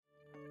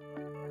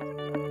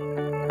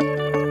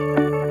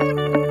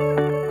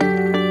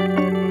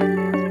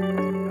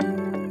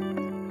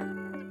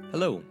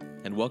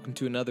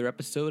welcome to another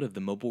episode of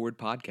the Mobile Word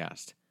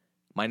Podcast.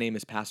 My name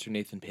is Pastor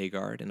Nathan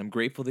Pagard, and I'm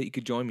grateful that you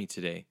could join me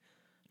today.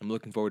 I'm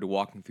looking forward to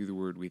walking through the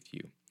Word with you.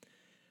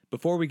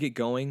 Before we get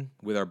going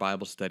with our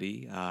Bible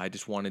study, I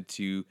just wanted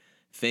to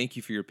thank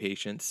you for your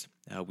patience.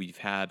 We've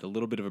had a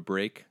little bit of a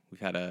break. We've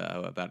had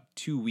about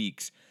 2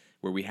 weeks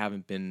where we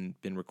haven't been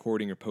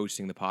recording or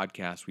posting the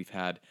podcast. We've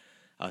had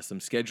some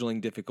scheduling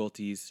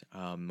difficulties.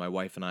 My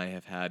wife and I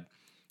have had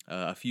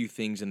a few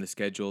things in the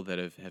schedule that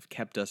have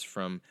kept us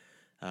from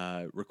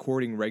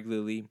recording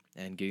regularly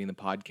and getting the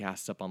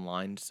podcasts up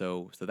online.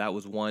 So that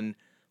was one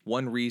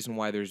reason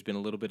why there's been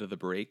a little bit of the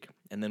break.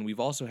 And then we've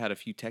also had a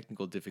few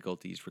technical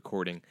difficulties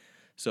recording.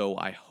 So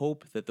I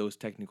hope that those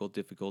technical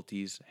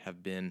difficulties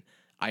have been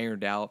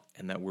ironed out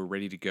and that we're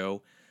ready to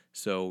go.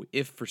 So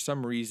if for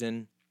some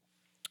reason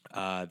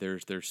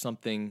there's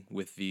something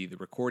with the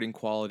recording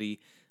quality,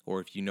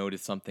 or if you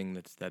notice something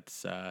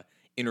that's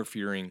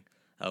interfering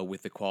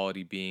with the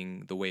quality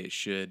being the way it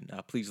should,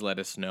 please let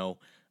us know.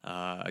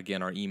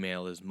 Again, our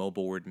email is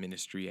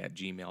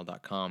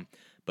mobilewordministry@gmail.com.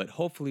 But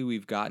hopefully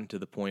we've gotten to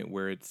the point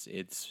where it's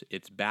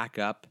back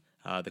up,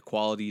 the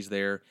quality's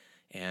there,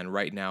 and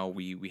right now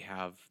we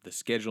have the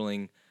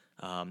scheduling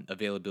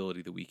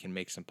availability that we can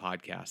make some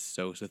podcasts.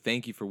 So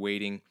thank you for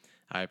waiting.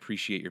 I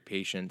appreciate your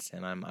patience,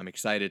 and I'm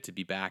excited to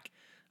be back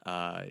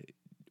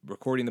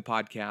recording the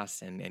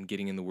podcast and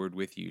getting in the Word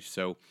with you.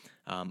 So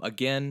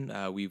again,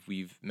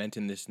 we've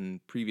mentioned this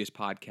in previous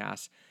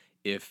podcasts.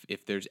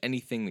 If there's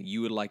anything that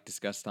you would like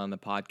discussed on the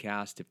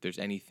podcast, if there's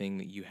anything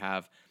that you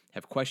have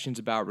questions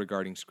about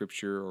regarding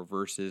Scripture or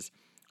verses,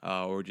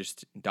 or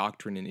just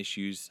doctrine and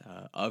issues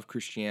of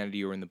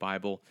Christianity or in the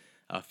Bible,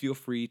 feel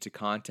free to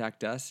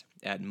contact us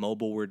at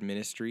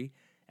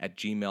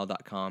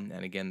mobilewordministry@gmail.com.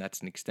 And again,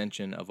 that's an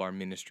extension of our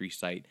ministry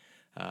site,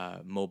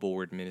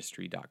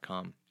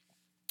 mobilewordministry.com.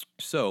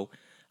 So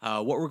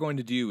what we're going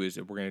to do is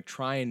we're going to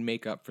try and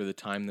make up for the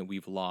time that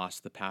we've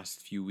lost the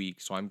past few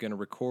weeks. So I'm going to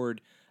record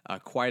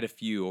quite a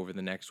few over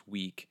the next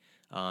week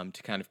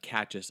to kind of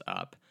catch us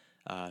up.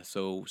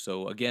 So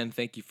again,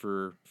 thank you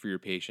for your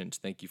patience.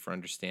 Thank you for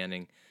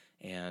understanding.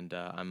 And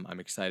I'm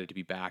excited to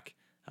be back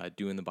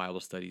doing the Bible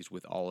studies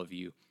with all of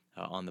you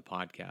on the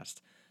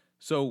podcast.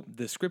 So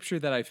the scripture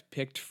that I've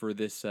picked for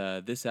this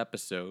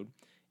episode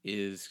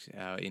is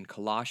in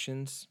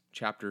Colossians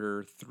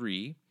chapter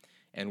 3.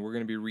 And we're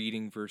going to be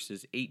reading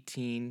verses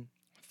 18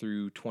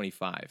 through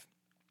 25.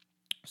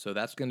 So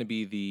that's going to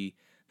be the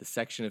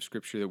section of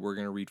Scripture that we're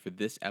going to read for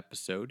this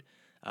episode.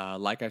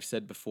 Like I've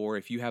said before,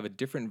 if you have a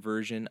different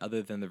version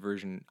other than the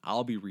version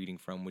I'll be reading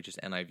from, which is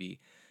NIV,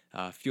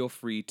 feel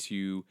free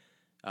to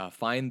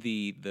find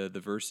the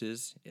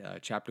verses,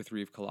 chapter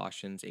 3 of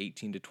Colossians,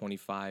 18 to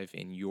 25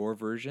 in your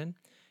version.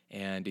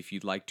 And if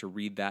you'd like to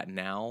read that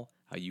now,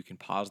 you can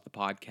pause the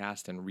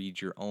podcast and read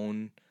your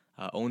own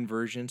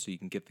version so you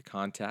can get the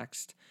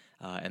context,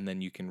 and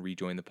then you can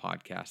rejoin the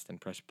podcast and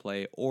press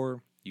play,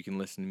 or you can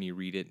listen to me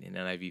read it in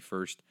NIV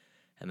first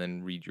and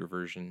then read your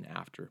version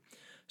after.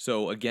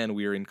 So again,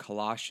 we are in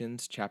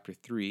Colossians chapter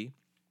 3,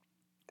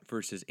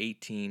 verses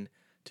 18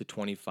 to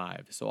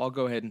 25. So I'll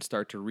go ahead and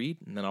start to read,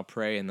 and then I'll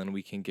pray, and then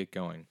we can get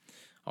going.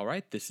 All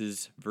right, this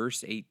is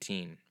verse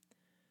 18.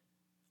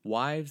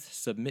 Wives,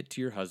 submit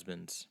to your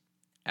husbands,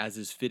 as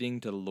is fitting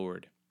to the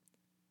Lord.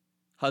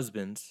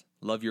 Husbands,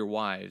 love your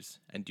wives,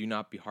 and do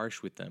not be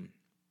harsh with them.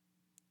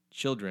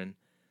 Children,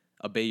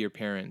 obey your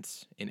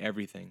parents in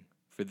everything,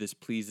 for this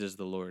pleases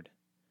the Lord.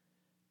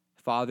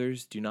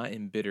 Fathers, do not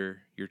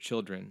embitter your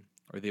children,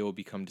 or they will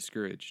become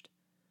discouraged.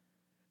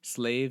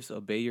 Slaves,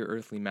 obey your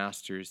earthly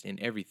masters in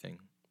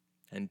everything,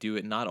 and do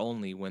it not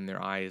only when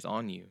their eye is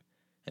on you,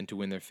 and to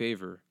win their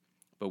favor,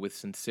 but with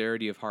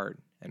sincerity of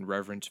heart and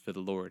reverence for the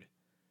Lord.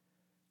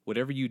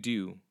 Whatever you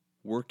do,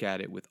 work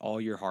at it with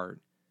all your heart,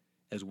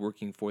 as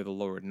working for the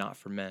Lord, not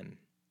for men,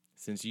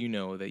 since you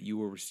know that you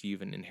will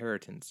receive an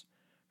inheritance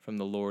from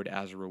the Lord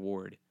as a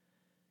reward.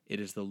 It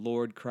is the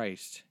Lord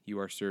Christ you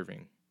are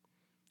serving.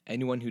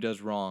 Anyone who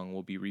does wrong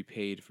will be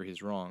repaid for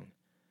his wrong,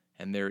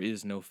 and there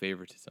is no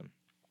favoritism.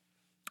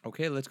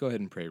 Okay, let's go ahead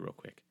and pray real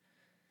quick.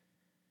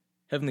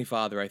 Heavenly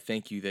Father, I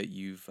thank you that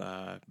you've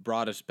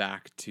brought us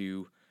back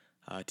to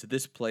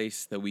this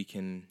place that we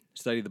can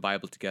study the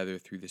Bible together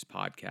through this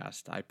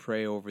podcast. I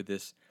pray over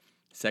this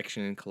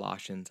section in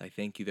Colossians. I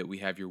thank you that we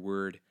have your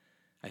word.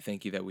 I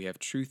thank you that we have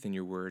truth in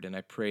your word, and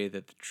I pray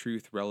that the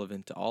truth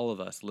relevant to all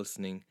of us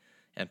listening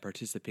and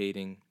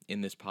participating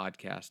in this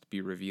podcast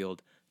be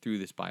revealed through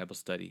this Bible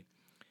study.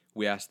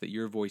 We ask that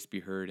your voice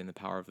be heard in the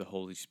power of the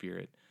Holy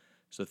Spirit.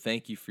 So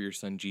thank you for your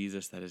Son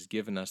Jesus that has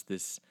given us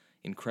this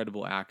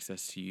incredible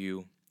access to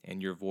you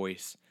and your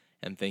voice,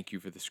 and thank you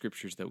for the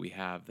scriptures that we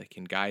have that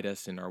can guide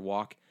us in our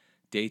walk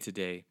day to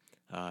day,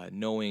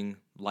 knowing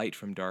light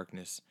from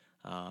darkness,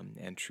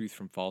 and truth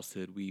from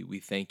falsehood. We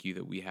thank you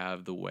that we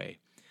have the way.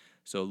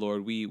 So,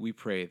 Lord, we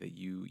pray that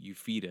you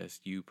feed us,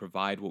 you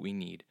provide what we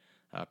need,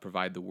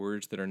 provide the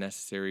words that are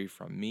necessary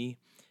from me,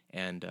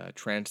 and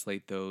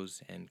translate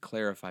those and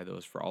clarify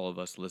those for all of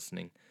us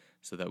listening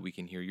so that we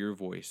can hear your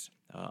voice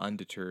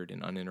undeterred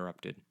and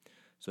uninterrupted.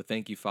 So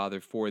thank you,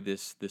 Father, for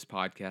this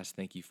podcast.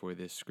 Thank you for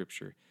this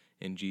scripture.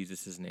 In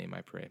Jesus' name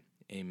I pray.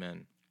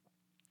 Amen.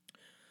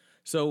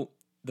 So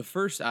the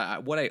first,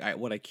 what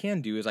I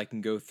can do is I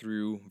can go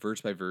through verse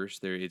by verse.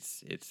 There,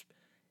 it's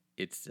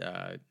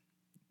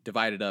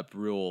divided up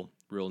real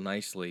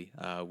nicely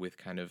with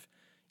kind of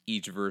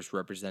each verse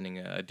representing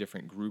a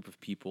different group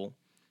of people.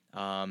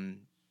 But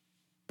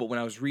when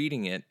I was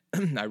reading it,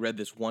 I read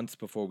this once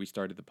before we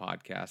started the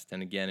podcast,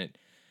 and again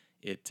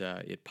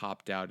it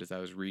popped out as I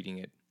was reading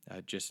it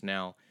just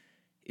now.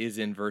 Is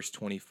in verse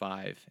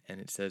 25, and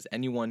it says,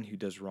 "Anyone who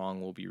does wrong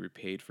will be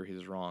repaid for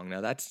his wrong."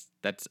 Now that's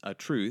a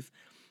truth,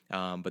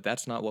 but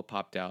that's not what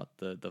popped out.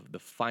 The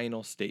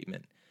final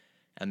statement,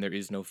 "and there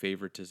is no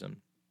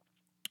favoritism,"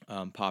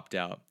 popped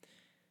out.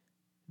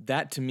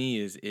 That to me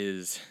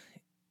is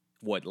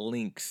what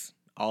links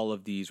all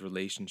of these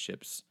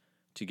relationships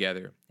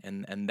together,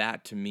 and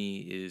that to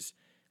me is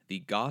the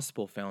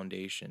gospel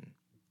foundation.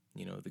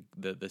 You know,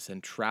 the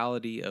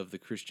centrality of the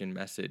Christian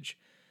message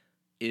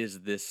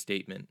is this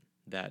statement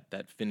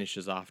that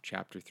finishes off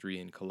chapter 3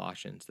 in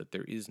Colossians, that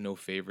there is no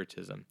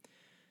favoritism.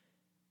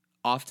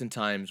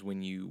 Oftentimes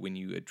when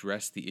you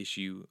address the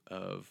issue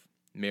of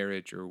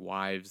marriage or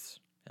wives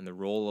and the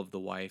role of the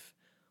wife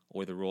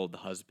or the role of the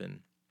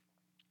husband,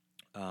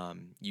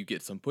 you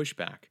get some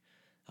pushback,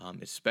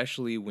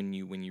 especially when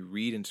you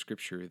read in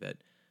Scripture that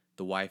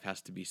the wife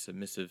has to be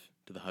submissive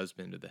to the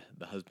husband, or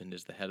the husband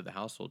is the head of the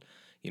household.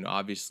 You know,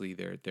 obviously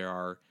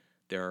there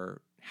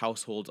are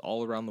households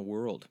all around the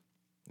world.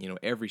 You know,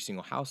 every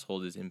single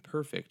household is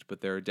imperfect,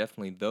 but there are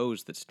definitely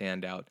those that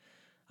stand out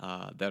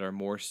that are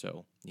more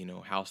so. You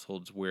know,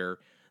 households where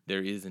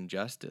there is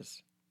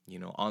injustice, you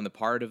know, on the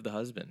part of the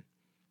husband,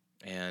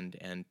 and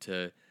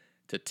to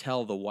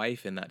tell the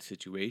wife in that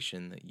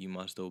situation that you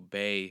must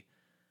obey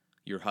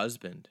your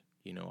husband.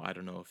 You know, I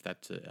don't know if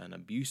that's an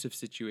abusive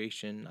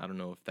situation. I don't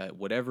know if that,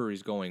 whatever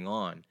is going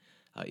on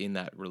in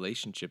that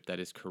relationship that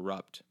is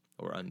corrupt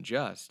or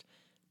unjust,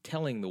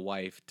 telling the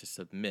wife to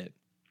submit.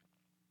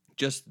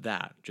 Just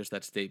that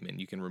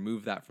statement. You can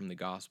remove that from the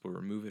gospel,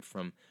 remove it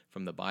from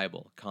the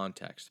Bible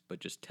context, but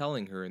just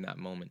telling her in that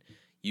moment,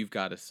 you've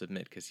got to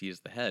submit because he is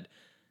the head.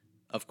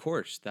 Of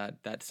course,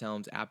 that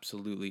sounds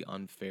absolutely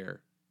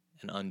unfair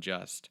and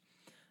unjust.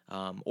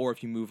 Or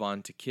if you move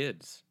on to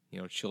kids, you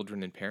know,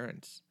 children and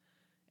parents,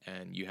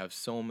 and you have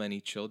so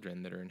many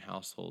children that are in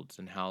households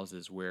and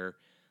houses where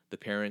the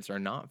parents are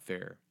not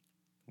fair,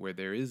 where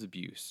there is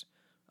abuse,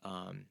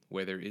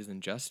 where there is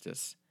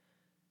injustice.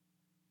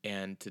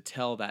 And to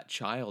tell that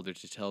child, or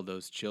to tell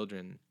those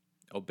children,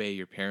 obey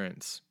your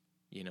parents,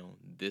 you know,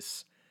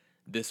 this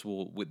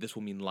will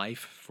mean life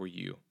for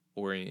you.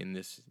 Or in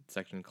this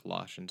section in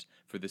Colossians,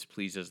 for this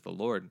pleases the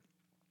Lord.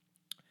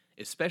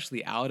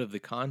 Especially out of the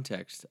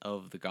context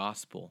of the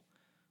gospel,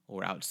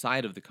 or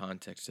outside of the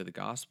context of the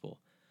gospel,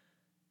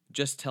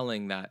 just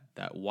telling that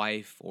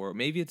wife, or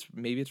maybe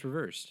it's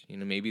reversed. You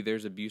know, maybe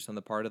there's abuse on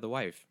the part of the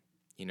wife.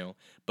 You know,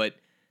 but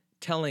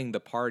telling the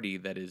party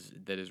that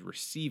is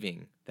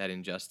receiving that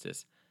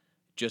injustice,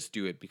 just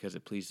do it because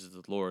it pleases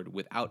the Lord,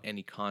 without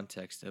any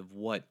context of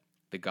what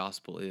the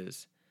gospel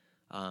is.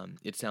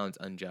 It sounds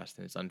unjust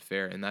and it's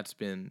unfair, and that's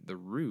been the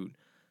root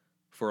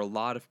for a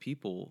lot of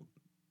people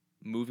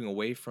moving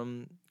away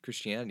from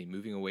Christianity,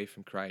 moving away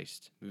from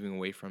Christ, moving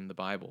away from the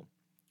Bible,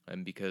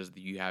 and because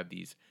you have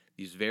these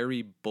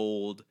very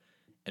bold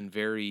and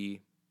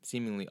very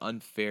seemingly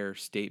unfair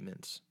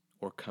statements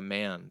or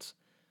commands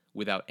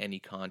without any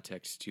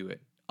context to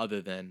it,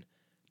 other than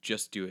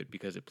just do it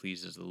because it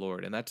pleases the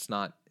Lord. And it's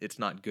not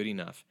good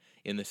enough.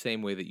 In the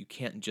same way that you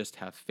can't just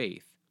have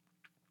faith.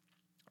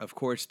 Of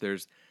course,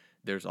 there's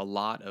a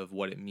lot of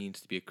what it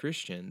means to be a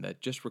Christian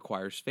that just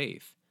requires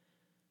faith.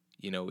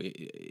 You know,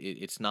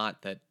 it's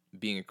not that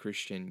being a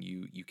Christian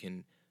you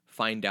can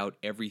find out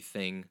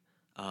everything,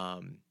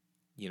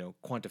 you know,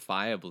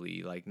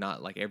 quantifiably. Like,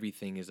 not like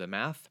everything is a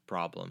math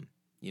problem.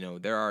 You know,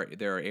 there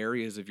are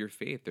areas of your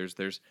faith.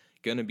 There's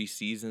gonna be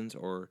seasons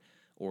or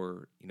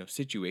you know,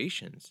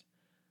 situations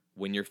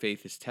when your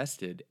faith is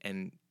tested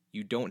and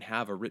you don't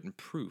have a written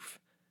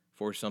proof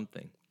for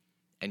something,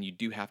 and you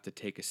do have to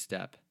take a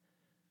step.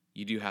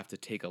 You do have to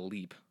take a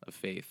leap of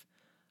faith.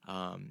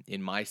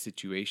 In my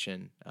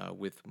situation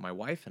with my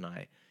wife and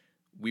I,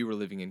 we were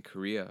living in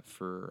Korea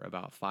for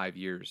about 5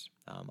 years.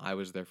 I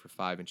was there for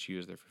 5 and she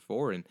was there for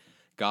 4, and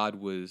God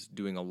was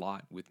doing a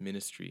lot with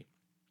ministry.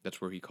 That's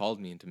where he called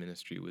me into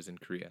ministry, was in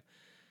Korea.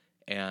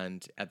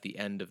 And at the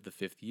end of the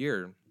 5th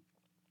year,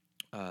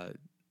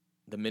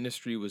 the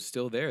ministry was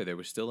still there. There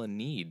was still a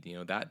need. You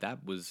know,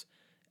 that was,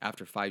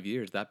 after 5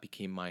 years, that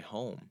became my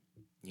home.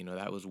 You know,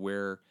 that was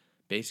where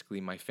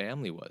basically my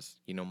family was.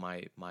 You know,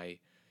 my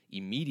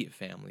immediate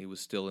family was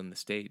still in the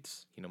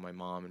States. You know, my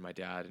mom and my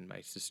dad and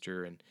my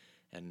sister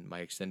and my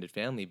extended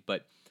family.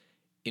 But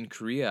in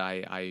Korea,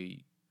 I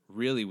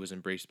really was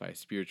embraced by a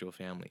spiritual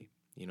family.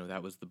 You know,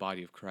 that was the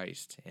body of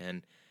Christ.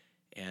 And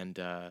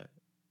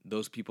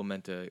those people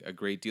meant a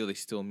great deal. They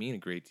still mean a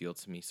great deal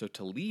to me. So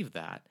to leave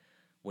that,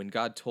 when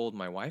God told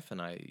my wife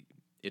and I,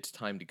 it's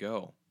time to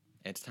go,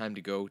 and it's time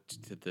to go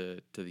to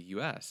the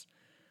U.S.,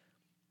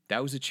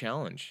 that was a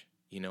challenge.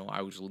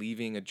 I was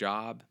leaving a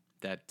job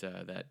that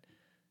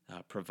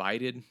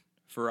provided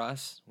for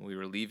us. We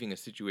were leaving a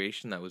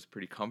situation that was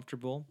pretty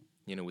comfortable,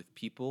 with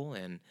people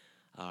and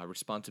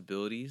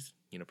responsibilities,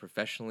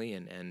 professionally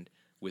and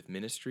with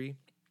ministry,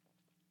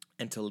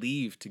 and to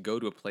leave to go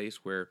to a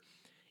place where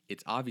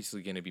it's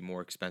obviously going to be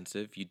more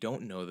expensive. You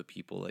don't know the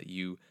people that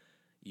you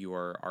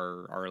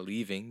are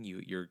leaving.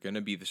 You're going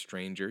to be the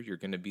stranger. You're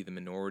going to be the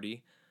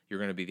minority. You're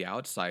going to be the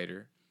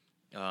outsider.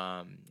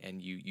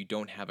 And you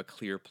don't have a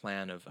clear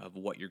plan of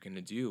what you're going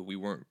to do. We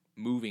weren't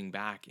moving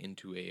back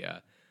into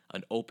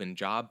an open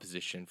job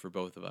position for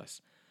both of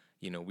us.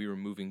 We were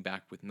moving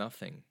back with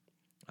nothing,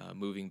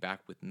 moving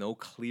back with no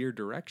clear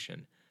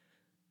direction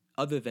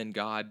other than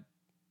God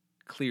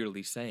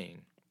clearly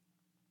saying,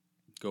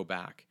 go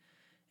back.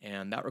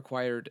 And that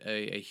required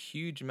a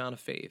huge amount of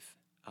faith.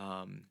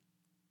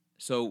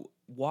 So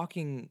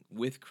walking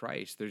with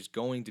Christ, there's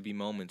going to be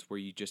moments where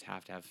you just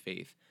have to have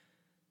faith.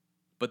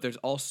 But there's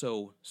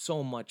also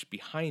so much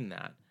behind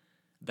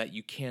that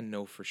you can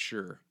know for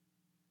sure.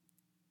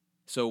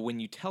 So when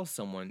you tell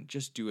someone,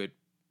 just do it,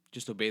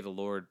 just obey the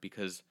Lord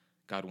because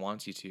God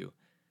wants you to,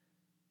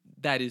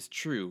 that is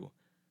true.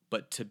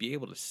 But to be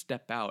able to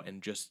step out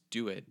and just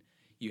do it,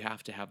 you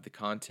have to have the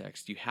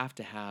context. You have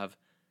to have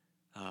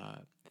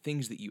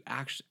things that you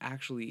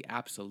actually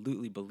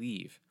absolutely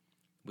believe,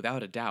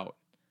 without a doubt,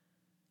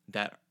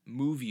 that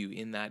move you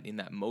in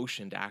that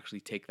motion to actually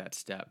take that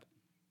step.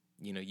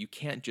 You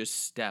can't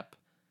just step,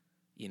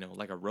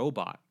 like a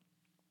robot,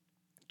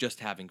 just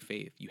having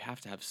faith. You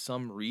have to have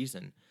some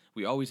reason.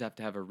 We always have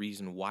to have a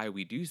reason why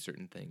we do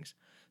certain things.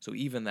 So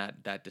even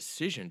that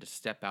decision to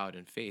step out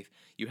in faith,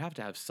 you have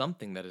to have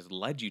something that has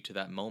led you to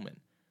that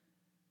moment.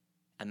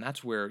 And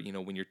that's where,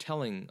 when you're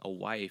telling a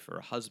wife or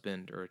a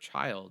husband or a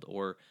child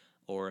or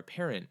a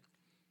parent,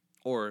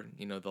 or,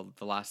 the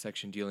last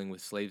section dealing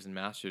with slaves and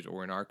masters,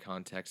 or in our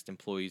context,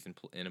 employees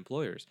and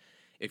employers,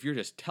 if you're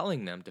just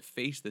telling them to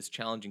face this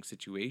challenging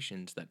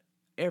situations that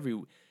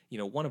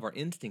one of our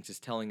instincts is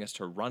telling us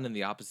to run in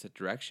the opposite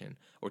direction,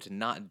 or to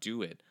not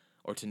do it,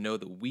 or to know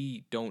that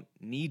we don't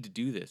need to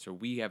do this, or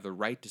we have the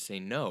right to say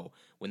no,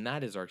 when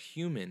that is our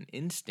human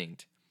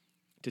instinct,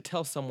 to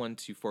tell someone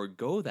to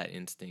forego that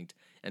instinct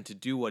and to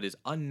do what is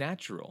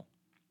unnatural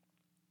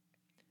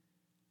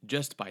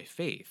just by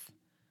faith,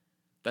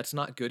 that's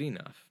not good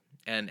enough.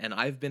 And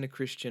I've been a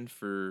Christian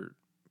for,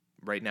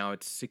 right now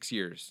it's 6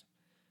 years,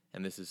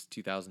 and this is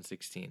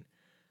 2016.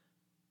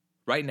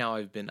 Right now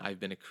I've been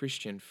a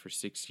Christian for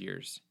 6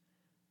 years.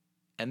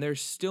 And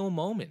there's still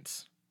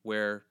moments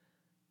where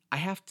I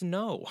have to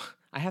know.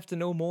 I have to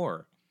know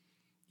more.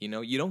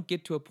 You don't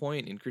get to a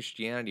point in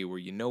Christianity where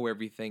you know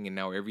everything and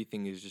now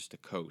everything is just a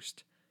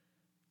coast.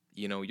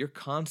 You're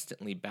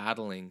constantly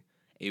battling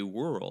a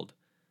world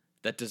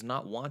that does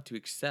not want to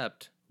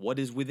accept what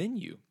is within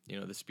you,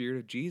 the Spirit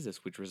of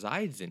Jesus, which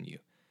resides in you.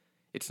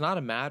 It's not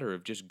a matter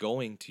of just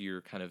going to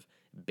your kind of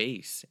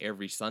base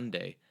every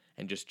Sunday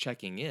and just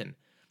checking in.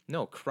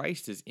 No,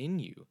 Christ is in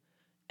you.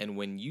 And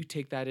when you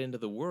take that into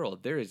the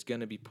world, there is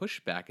going to be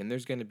pushback, and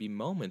there's going to be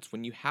moments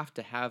when you have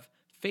to have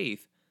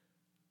faith,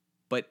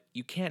 but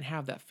you can't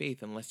have that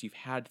faith unless you've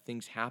had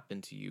things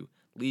happen to you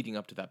leading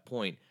up to that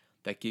point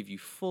that give you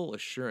full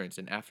assurance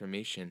and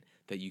affirmation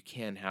that you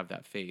can have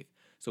that faith.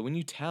 So when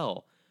you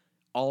tell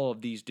all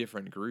of these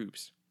different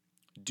groups,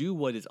 do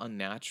what is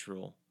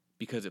unnatural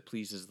because it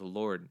pleases the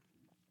Lord,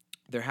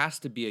 there has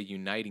to be a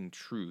uniting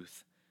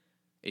truth,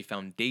 a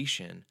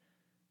foundation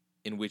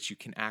in which you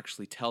can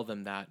actually tell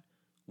them that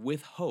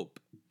with hope,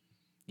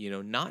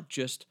 not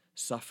just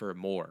suffer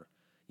more,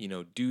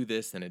 do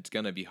this and it's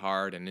going to be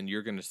hard and then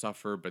you're going to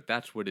suffer, but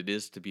that's what it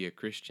is to be a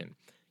Christian.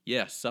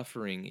 Yes,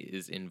 suffering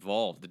is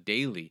involved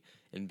daily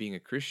in being a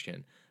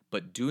Christian,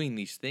 but doing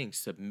these things,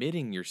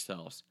 submitting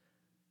yourselves,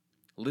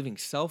 living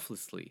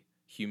selflessly,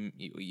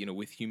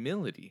 with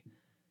humility,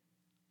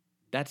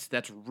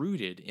 that's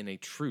rooted in a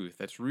truth.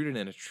 That's rooted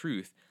in a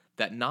truth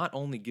that not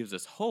only gives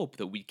us hope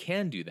that we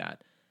can do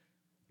that,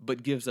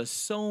 but gives us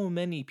so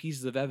many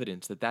pieces of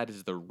evidence that that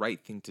is the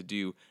right thing to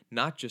do,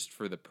 not just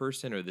for the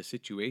person or the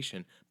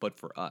situation, but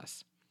for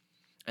us.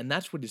 And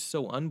that's what is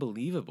so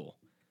unbelievable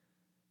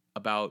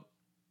about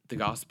the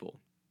gospel.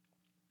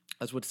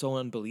 That's what's so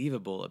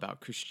unbelievable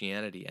about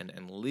Christianity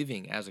and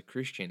living as a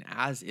Christian,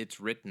 as it's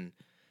written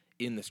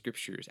in the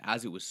scriptures,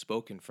 as it was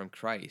spoken from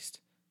Christ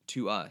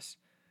to us,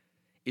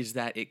 is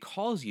that it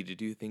calls you to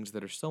do things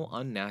that are so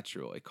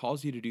unnatural. It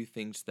calls you to do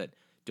things that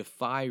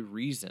defy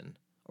reason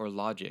or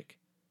logic.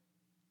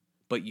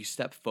 But you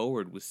step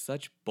forward with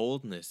such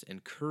boldness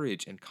and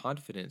courage and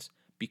confidence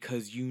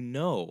because you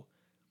know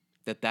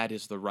that that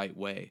is the right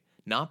way,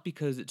 not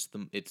because it's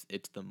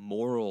the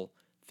moral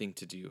thing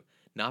to do,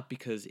 not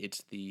because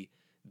it's the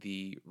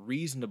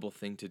reasonable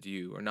thing to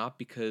do, or not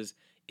because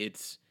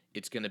it's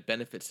going to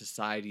benefit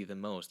society the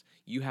most.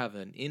 You have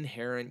an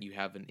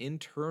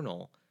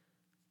internal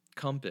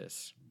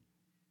compass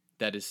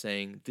that is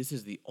saying this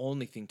is the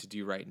only thing to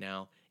do right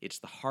now. It's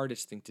the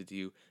hardest thing to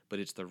do, but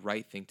it's the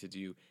right thing to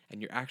do,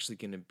 and you're actually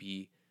going to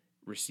be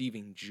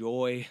receiving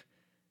joy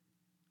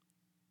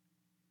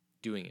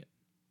doing it.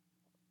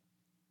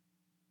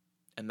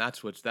 And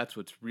that's what's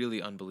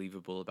really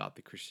unbelievable about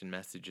the Christian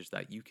message, is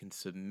that you can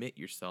submit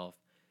yourself,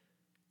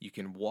 you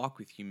can walk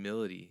with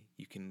humility,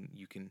 you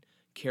can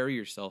carry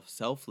yourself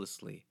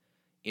selflessly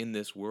in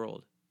this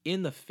world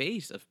in the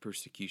face of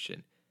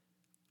persecution.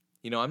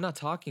 I'm not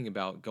talking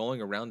about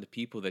going around to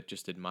people that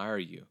just admire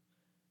you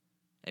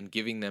and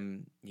giving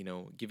them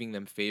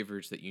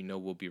favors that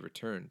will be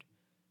returned.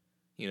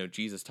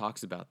 Jesus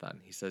talks about that.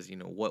 And he says,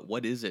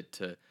 what is it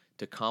to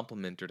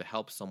compliment or to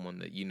help someone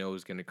that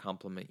is going to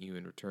compliment you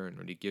in return,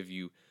 or to give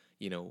you,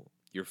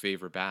 your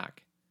favor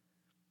back?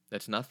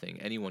 That's nothing.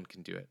 Anyone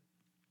can do it.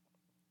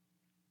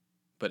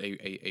 But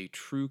a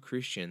true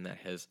Christian that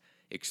has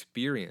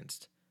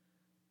experienced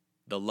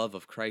the love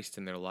of Christ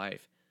in their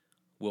life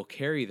will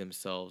carry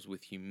themselves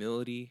with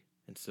humility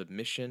and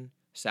submission,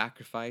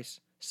 sacrifice,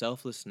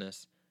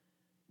 selflessness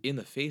in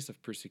the face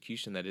of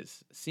persecution that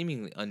is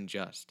seemingly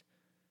unjust.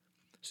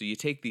 So you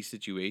take these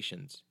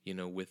situations,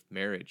 with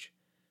marriage,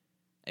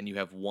 and you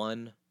have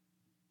one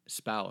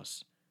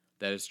spouse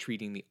that is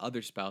treating the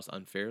other spouse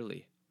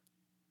unfairly.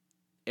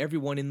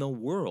 Everyone in the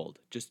world,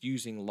 just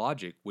using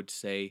logic, would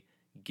say,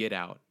 get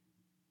out.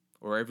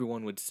 Or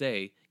everyone would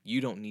say,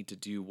 you don't need to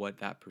do what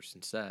that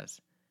person says.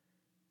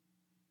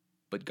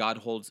 But God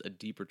holds a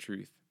deeper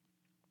truth.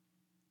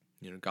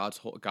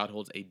 God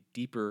holds a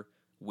deeper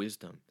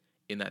wisdom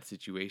in that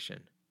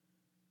situation.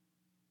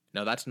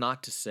 Now, that's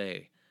not to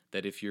say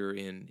that if you're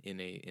in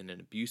an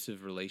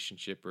abusive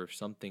relationship, or if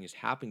something is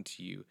happening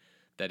to you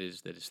that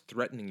is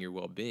threatening your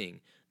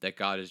well-being, that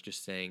God is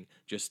just saying,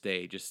 just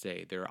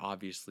stay. There are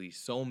obviously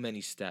so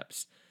many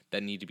steps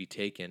that need to be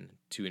taken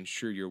to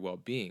ensure your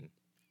well-being.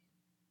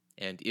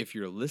 And if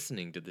you're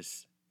listening to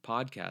this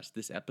podcast,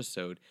 this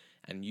episode,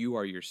 and you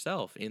are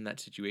yourself in that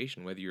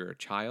situation, whether you're a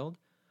child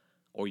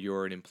or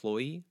you're an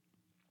employee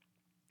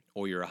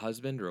or you're a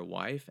husband or a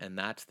wife, and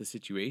that's the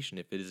situation,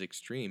 if it is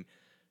extreme,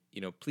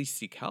 please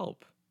seek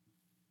help.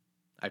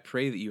 I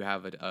pray that you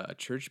have a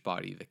church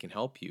body that can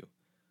help you.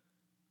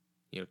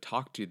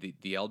 Talk to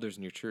the elders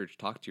in your church,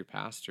 talk to your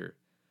pastor.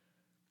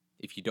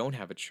 If you don't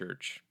have a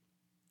church,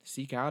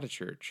 seek out a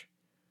church.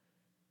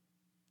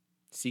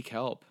 Seek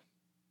help.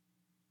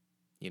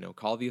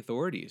 Call the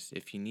authorities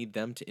if you need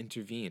them to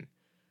intervene.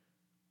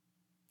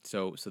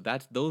 So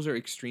those are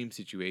extreme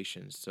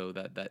situations. So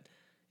that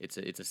it's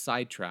a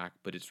sidetrack,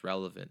 but it's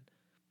relevant.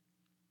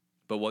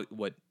 But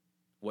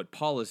what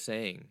Paul is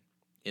saying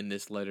in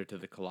this letter to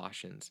the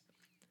Colossians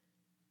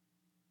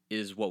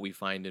is what we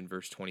find in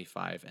verse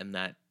 25, and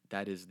that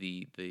is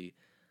the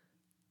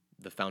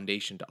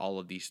foundation to all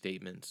of these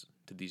statements,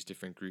 to these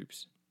different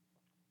groups,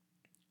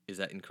 is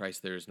that in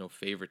Christ there is no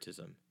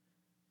favoritism.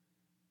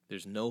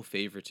 There's no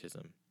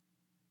favoritism.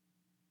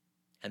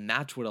 And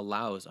that's what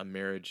allows a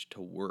marriage to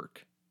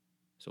work.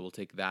 So we'll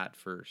take that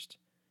first,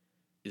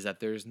 is that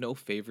there is no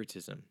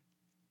favoritism.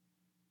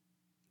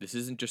 This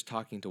isn't just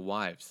talking to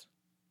wives.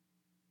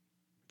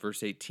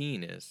 Verse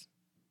 18 is,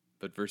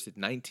 but verse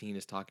 19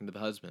 is talking to the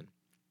husband.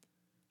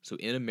 So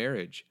in a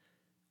marriage,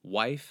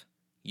 wife,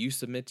 you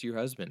submit to your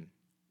husband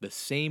the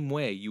same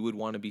way you would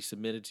want to be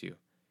submitted to.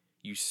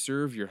 You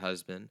serve your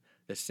husband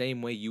the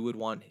same way you would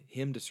want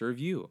him to serve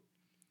you.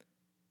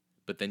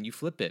 But then you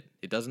flip it.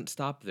 It doesn't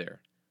stop there.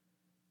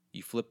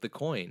 You flip the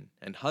coin,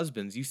 and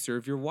husbands, you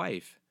serve your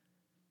wife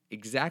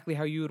exactly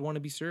how you would want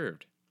to be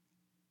served.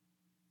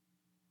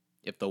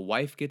 If the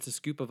wife gets a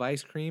scoop of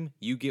ice cream,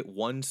 you get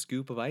one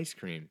scoop of ice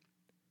cream.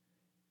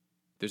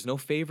 There's no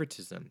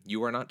favoritism.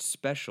 You are not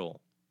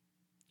special.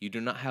 You do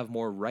not have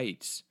more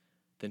rights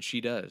than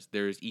she does.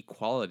 There is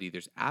equality.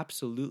 There's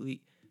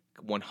absolutely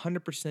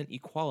 100%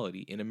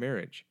 equality in a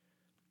marriage.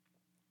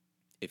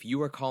 If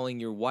you are calling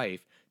your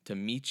wife to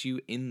meet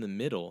you in the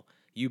middle,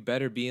 you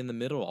better be in the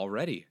middle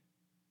already.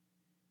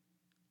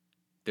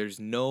 There's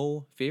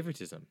no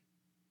favoritism.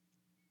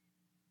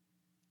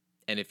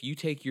 And if you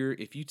take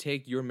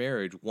your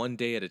marriage one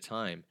day at a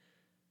time,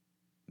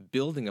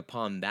 building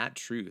upon that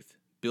truth,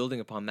 building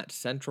upon that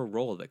central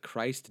role that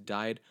Christ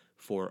died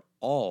for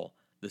all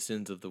the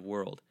sins of the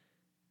world,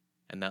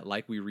 and that,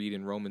 like we read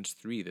in Romans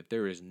 3, that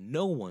there is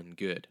no one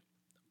good.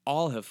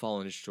 All have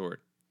fallen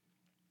short.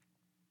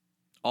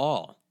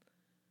 All.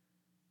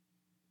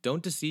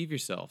 Don't deceive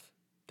yourself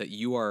that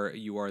you are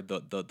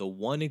the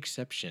one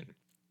exception,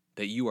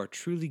 that you are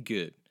truly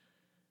good.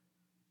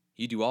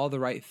 You do all the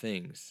right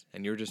things,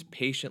 and you're just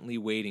patiently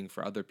waiting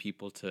for other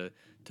people to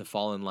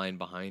fall in line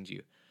behind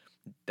you.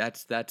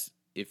 That's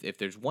if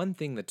there's one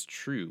thing that's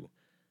true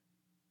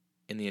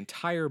in the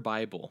entire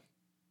Bible,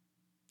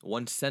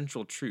 one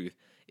central truth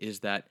is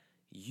that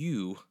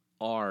you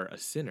are a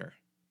sinner.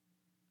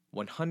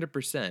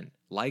 100%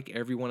 like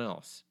everyone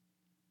else.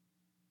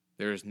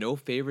 There is no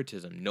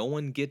favoritism. No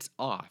one gets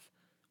off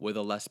with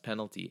a less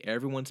penalty.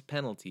 Everyone's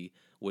penalty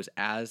was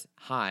as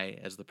high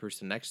as the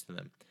person next to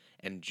them.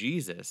 And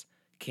Jesus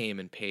came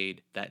and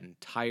paid that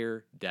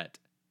entire debt.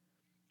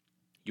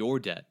 Your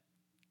debt.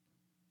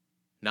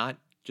 Not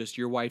just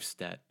your wife's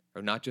debt,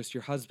 or not just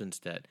your husband's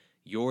debt.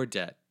 Your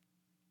debt.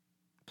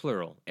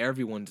 Plural.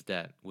 Everyone's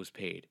debt was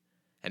paid.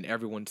 And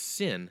everyone's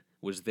sin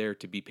was there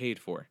to be paid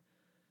for.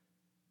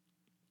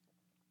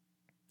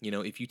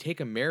 If you take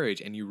a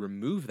marriage and you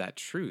remove that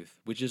truth,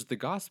 which is the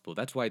gospel,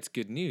 that's why it's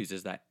good news,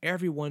 is that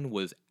everyone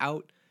was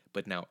out,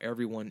 but now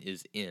everyone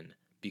is in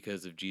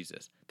because of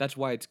Jesus. That's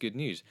why it's good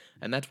news.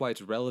 And that's why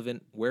it's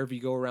relevant wherever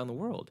you go around the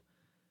world.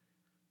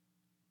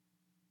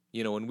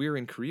 When we were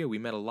in Korea, we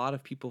met a lot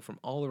of people from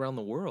all around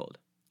the world.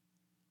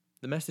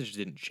 The message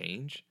didn't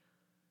change.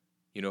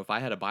 If I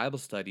had a Bible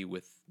study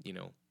with,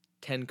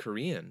 10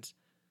 Koreans,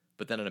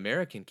 but then an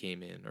American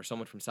came in, or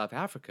someone from South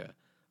Africa,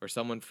 or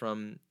someone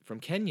from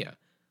Kenya,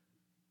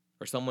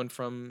 or someone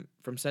from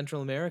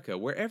Central America,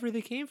 wherever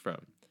they came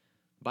from,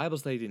 Bible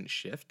study didn't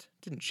shift,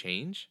 didn't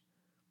change.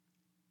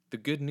 The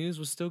good news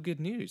was still good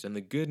news. And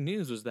the good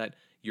news was that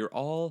you're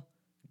all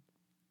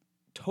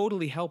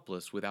totally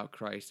helpless without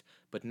Christ,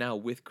 but now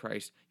with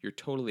Christ, you're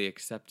totally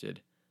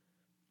accepted.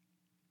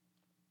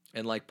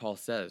 And like Paul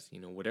says,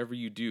 whatever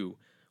you do,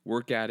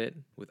 work at it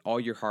with all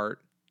your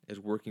heart as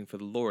working for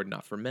the Lord,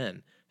 not for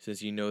men,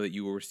 since you know that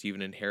you will receive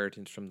an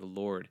inheritance from the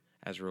Lord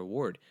as a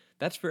reward.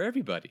 That's for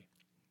everybody.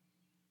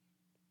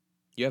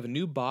 You have a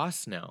new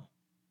boss now.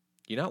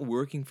 You're not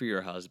working for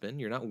your husband.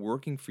 You're not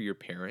working for your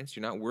parents.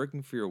 You're not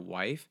working for your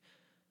wife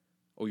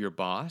or your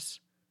boss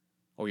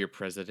or your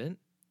president.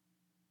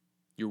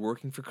 You're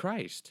working for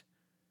Christ.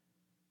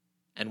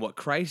 And what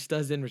Christ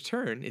does in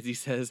return is he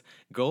says,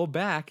 go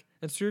back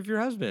and serve your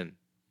husband.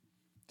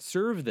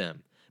 Serve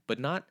them, but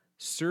not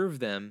serve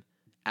them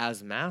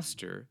as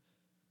master.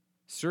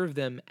 Serve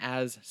them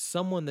as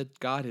someone that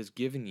God has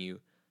given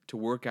you to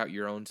work out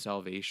your own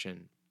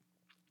salvation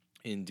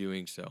in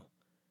doing so.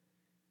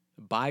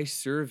 By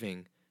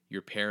serving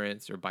your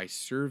parents or by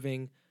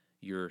serving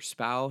your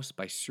spouse,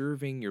 by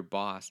serving your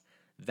boss,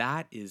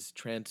 that is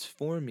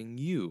transforming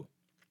you.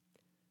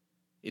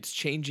 It's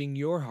changing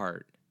your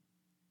heart.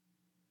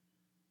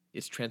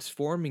 It's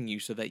transforming you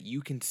so that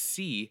you can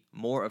see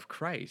more of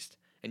Christ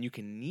and you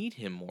can need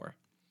him more.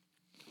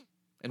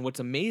 And what's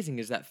amazing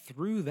is that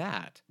through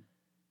that,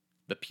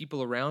 the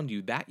people around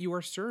you that you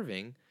are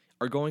serving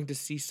are going to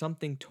see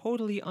something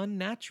totally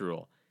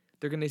unnatural.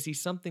 They're going to see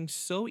something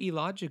so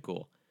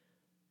illogical.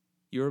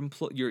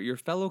 Your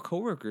fellow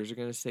coworkers are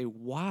going to say,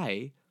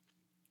 why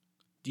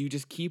do you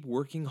just keep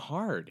working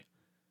hard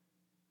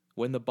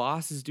when the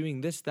boss is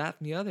doing this, that,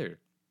 and the other?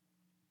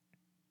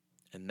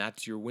 And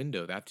that's your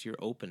window. That's your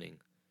opening.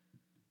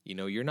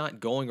 You're not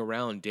going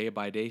around day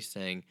by day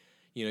saying,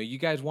 you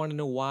guys want to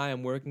know why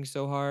I'm working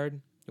so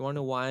hard? You want to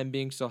know why I'm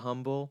being so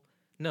humble?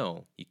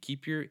 No, you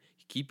keep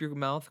your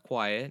mouth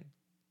quiet.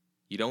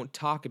 You don't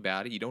talk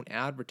about it. You don't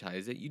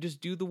advertise it. You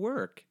just do the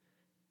work.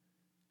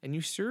 And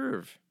you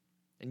serve.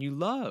 And you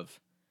love.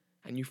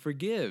 And you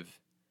forgive.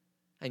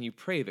 And you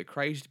pray that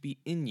Christ be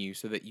in you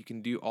so that you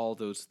can do all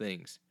those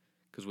things.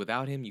 Because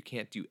without him, you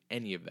can't do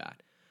any of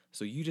that.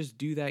 So you just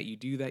do that, you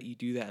do that, you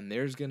do that, and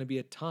there's going to be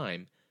a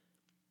time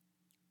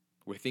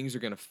where things are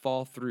going to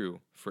fall through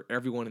for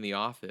everyone in the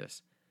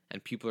office,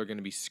 and people are going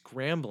to be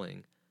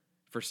scrambling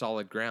for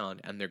solid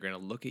ground, and they're going to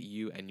look at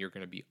you, and you're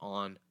going to be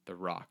on the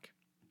rock.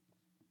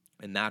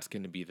 And that's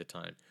going to be the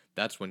time.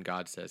 That's when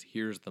God says,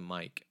 here's the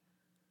mic.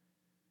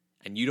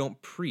 And you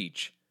don't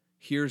preach,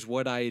 here's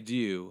what I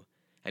do,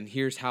 and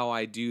here's how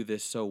I do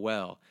this so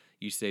well.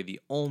 You say, the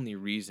only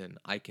reason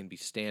I can be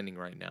standing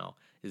right now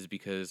is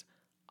because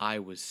I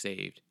was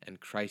saved, and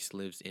Christ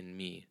lives in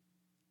me.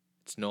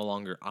 It's no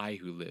longer I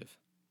who live,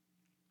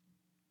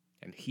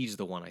 and he's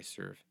the one I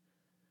serve.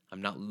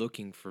 I'm not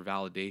looking for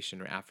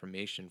validation or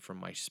affirmation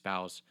from my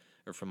spouse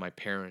or from my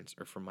parents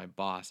or from my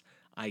boss.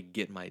 I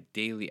get my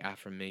daily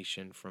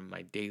affirmation from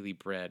my daily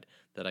bread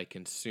that I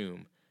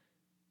consume,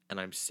 and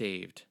I'm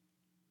saved,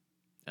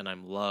 and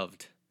I'm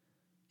loved,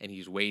 and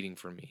he's waiting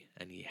for me,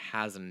 and he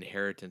has an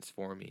inheritance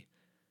for me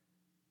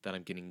that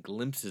I'm getting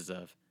glimpses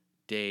of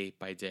day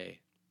by day.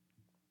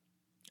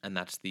 And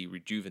that's the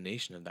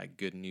rejuvenation of that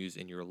good news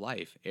in your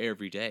life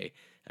every day.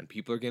 And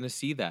people are going to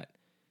see that.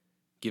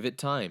 Give it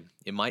time.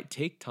 It might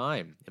take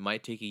time. It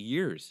might take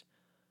years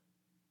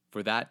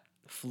for that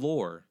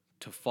floor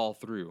to fall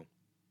through.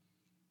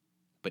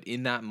 But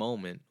in that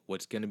moment,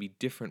 what's going to be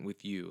different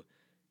with you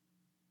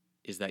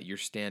is that you're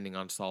standing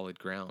on solid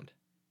ground.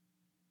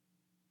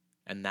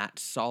 And that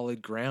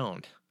solid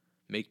ground,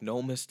 make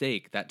no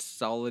mistake, that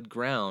solid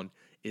ground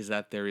is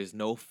that there is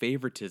no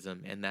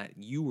favoritism and that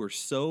you were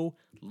so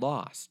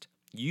lost.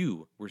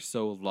 You were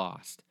so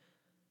lost.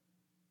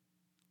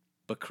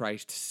 But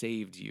Christ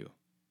saved you.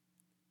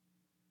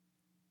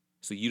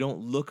 So you don't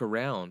look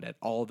around at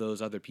all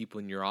those other people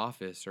in your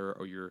office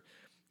or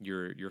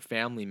your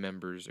family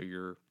members or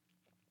your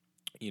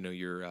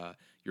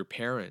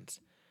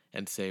parents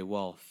and say,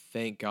 well,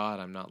 thank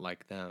God I'm not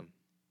like them.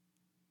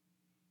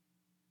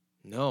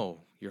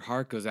 No, your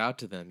heart goes out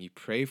to them. You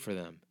pray for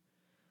them.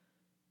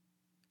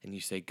 And you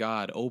say,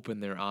 God, open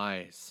their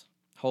eyes.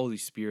 Holy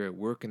Spirit,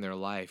 work in their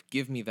life.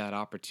 Give me that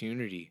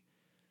opportunity.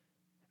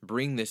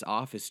 Bring this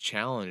office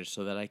challenge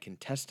so that I can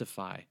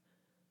testify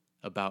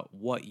about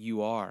what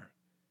you are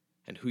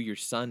and who your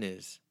son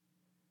is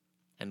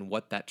and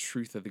what that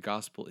truth of the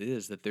gospel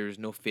is, that there is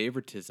no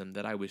favoritism,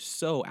 that I was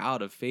so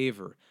out of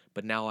favor,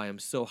 but now I am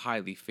so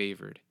highly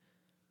favored.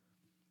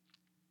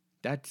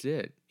 That's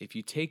it. If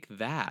you take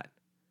that,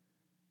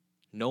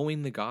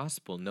 knowing the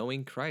gospel,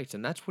 knowing Christ,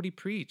 and that's what he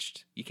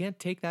preached. You can't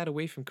take that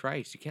away from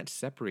Christ. You can't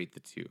separate the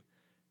two.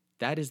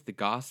 That is the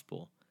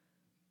gospel,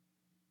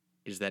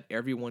 is that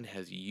everyone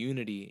has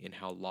unity in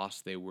how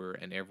lost they were,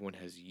 and everyone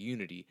has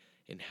unity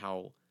in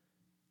how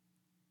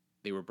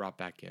they were brought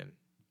back in,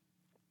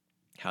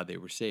 how they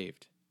were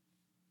saved.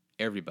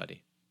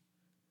 Everybody.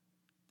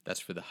 That's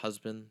for the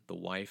husband, the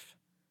wife,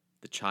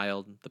 the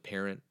child, the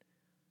parent,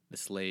 the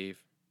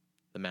slave,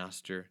 the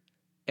master,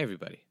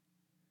 everybody.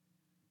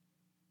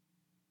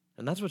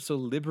 And that's what's so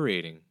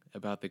liberating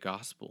about the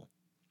gospel,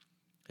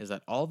 is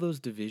that all those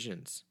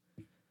divisions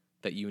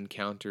that you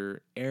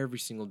encounter every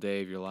single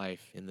day of your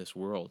life in this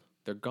world,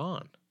 they're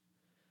gone.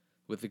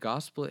 With the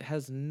gospel, it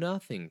has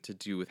nothing to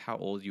do with how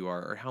old you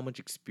are or how much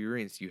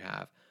experience you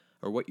have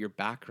or what your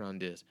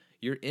background is.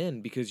 You're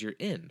in because you're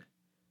in.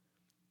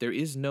 There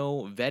is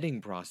no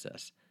vetting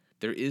process.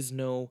 There is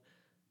no,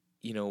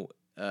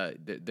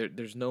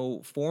 there's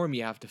no form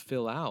you have to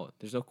fill out.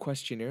 There's no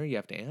questionnaire you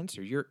have to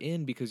answer. You're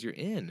in because you're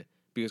in,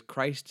 because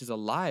Christ is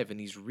alive and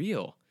he's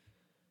real.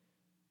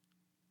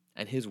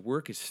 And his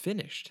work is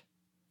finished.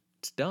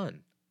 It's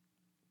done.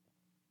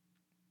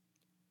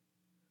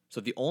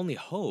 So the only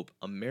hope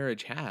a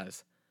marriage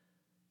has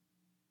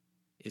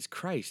is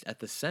Christ at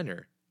the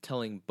center,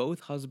 telling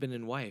both husband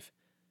and wife,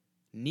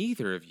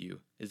 neither of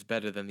you is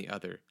better than the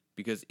other,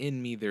 because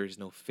in me there is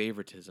no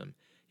favoritism.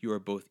 You are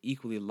both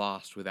equally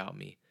lost without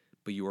me,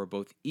 but you are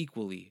both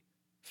equally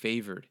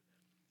favored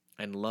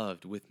and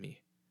loved with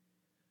me.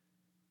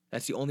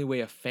 That's the only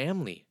way a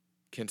family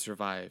can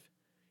survive,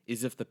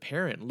 is if the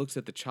parent looks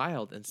at the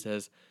child and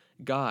says,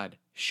 God,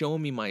 show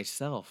me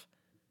myself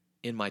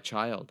in my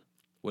child.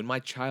 When my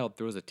child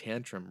throws a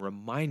tantrum,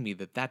 remind me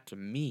that that's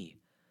me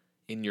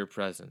in your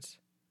presence.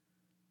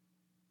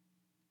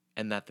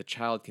 And that the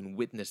child can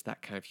witness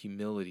that kind of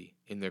humility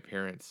in their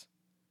parents.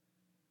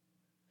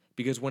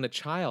 Because when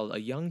a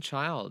young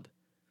child,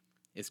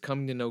 is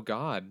coming to know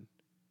God,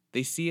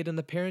 they see it in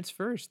the parents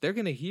first. They're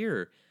going to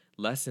hear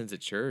lessons at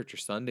church or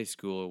Sunday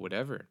school or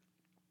whatever.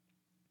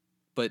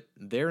 But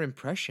their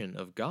impression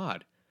of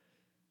God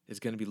is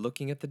going to be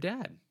looking at the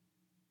dad,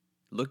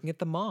 looking at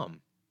the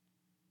mom.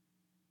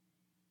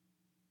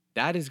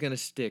 That is going to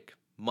stick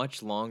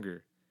much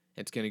longer.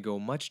 It's going to go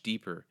much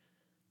deeper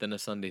than a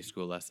Sunday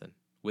school lesson,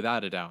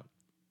 without a doubt.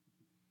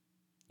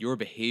 Your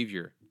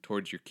behavior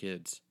towards your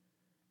kids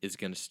is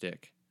going to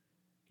stick.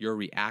 Your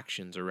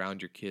reactions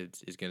around your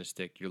kids is going to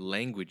stick. Your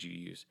language you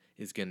use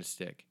is going to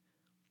stick.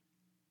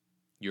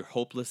 Your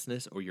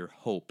hopelessness or your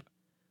hope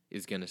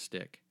is going to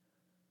stick.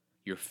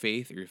 Your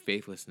faith or your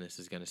faithlessness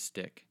is going to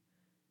stick.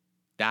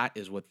 That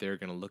is what they're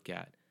going to look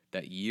at.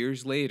 That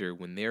years later,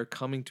 when they're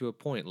coming to a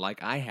point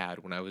like I had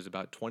when I was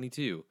about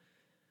 22,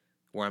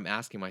 where I'm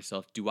asking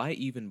myself, do I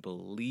even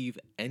believe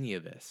any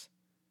of this?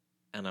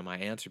 And my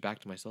answer back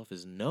to myself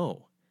is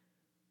no.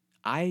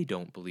 I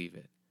don't believe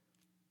it.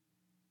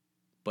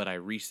 But I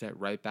reset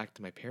right back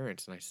to my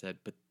parents and I said,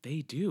 but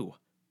they do.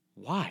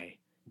 Why?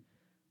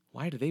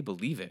 Why do they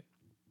believe it?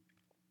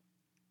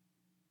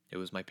 It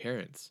was my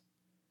parents.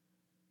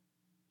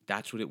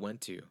 That's what it went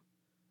to.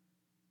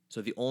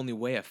 So the only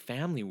way a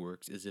family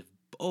works is if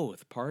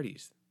both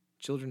parties,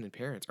 children and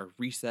parents, are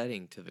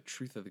resetting to the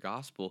truth of the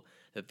gospel,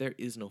 that there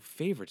is no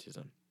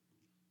favoritism.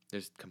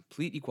 There's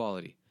complete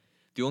equality.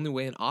 The only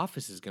way an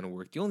office is going to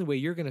work, the only way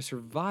you're going to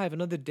survive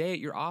another day at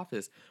your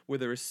office where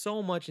there is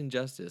so much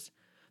injustice,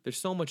 there's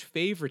so much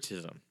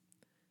favoritism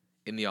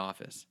in the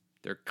office.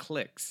 There are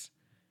cliques.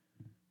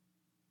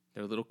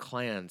 There are little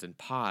clans and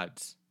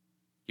pods.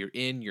 You're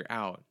in, you're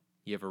out.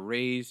 You have a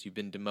raise, you've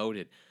been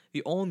demoted.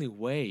 The only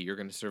way you're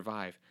going to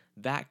survive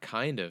that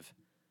kind of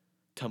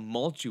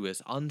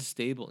tumultuous,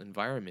 unstable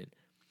environment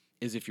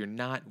is if you're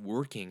not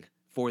working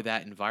for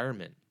that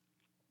environment.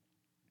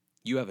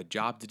 You have a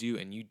job to do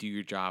and you do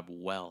your job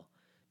well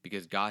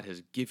because God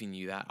has given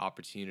you that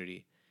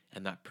opportunity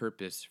and that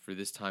purpose for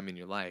this time in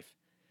your life,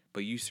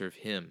 but you serve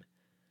Him.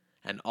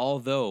 And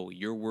although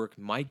your work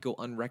might go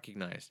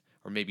unrecognized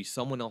or maybe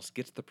someone else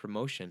gets the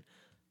promotion,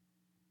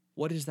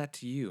 what is that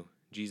to you?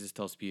 Jesus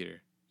tells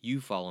Peter, you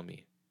follow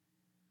me.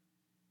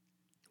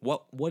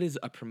 What is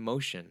a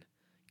promotion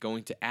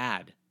going to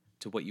add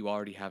to what you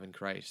already have in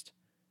Christ?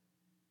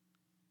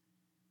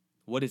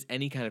 What is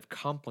any kind of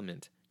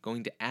compliment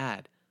going to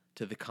add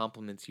to the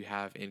compliments you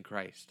have in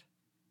Christ?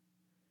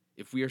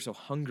 If we are so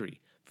hungry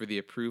for the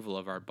approval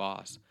of our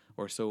boss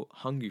or so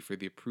hungry for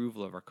the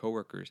approval of our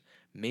coworkers,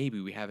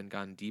 maybe we haven't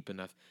gone deep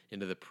enough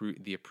into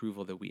the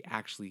approval that we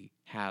actually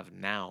have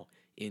now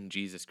in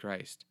Jesus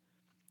Christ.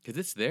 Because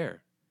it's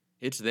there.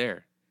 It's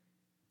there.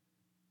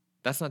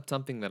 That's not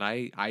something that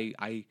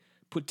I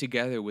put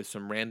together with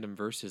some random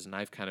verses and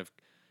I've kind of,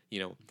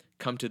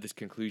 come to this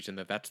conclusion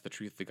that that's the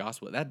truth of the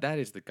gospel. That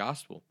is the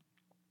gospel.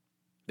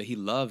 That He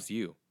loves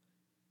you.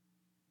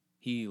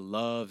 He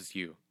loves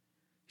you.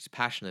 He's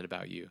passionate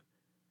about you.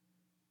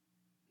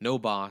 No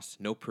boss,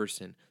 no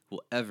person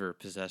will ever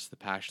possess the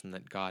passion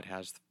that God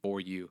has for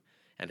you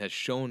and has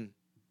shown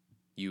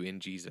you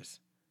in Jesus.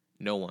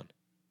 No one.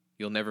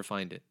 You'll never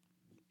find it.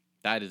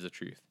 That is the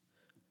truth.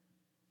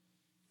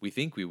 We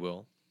think we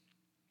will.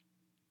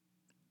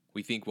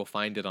 We think we'll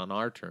find it on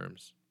our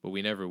terms, but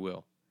we never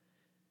will.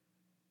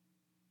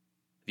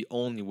 The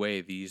only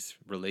way these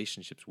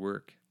relationships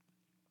work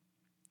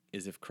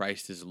is if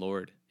Christ is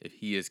Lord, if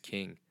He is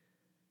King,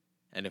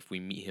 and if we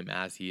meet Him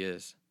as He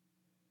is.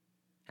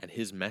 And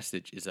His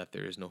message is that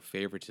there is no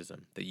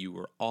favoritism, that you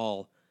were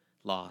all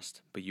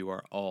lost, but you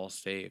are all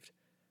saved.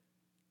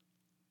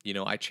 You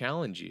know, I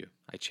challenge you.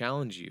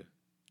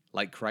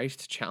 Like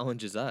Christ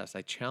challenges us,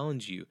 I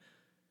challenge you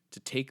to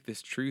take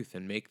this truth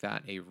and make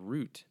that a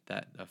root,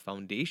 that a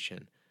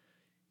foundation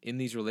in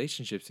these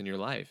relationships in your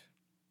life.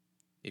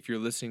 If you're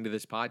listening to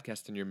this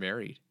podcast and you're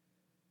married,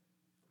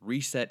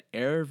 reset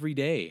every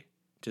day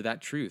to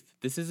that truth.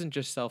 This isn't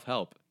just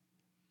self-help.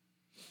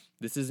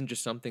 This isn't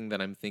just something that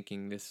I'm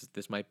thinking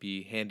this might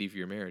be handy for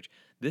your marriage.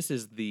 This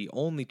is the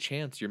only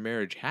chance your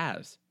marriage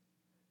has.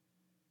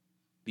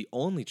 The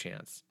only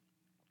chance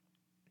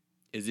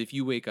is if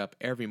you wake up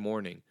every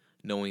morning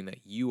knowing that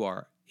you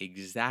are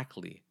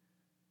exactly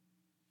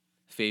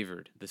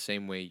favored the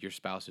same way your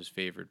spouse is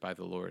favored by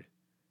the Lord.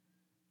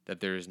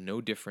 That there is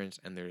no difference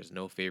and there is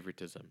no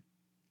favoritism.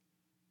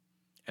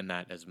 And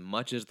that as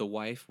much as the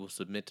wife will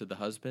submit to the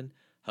husband,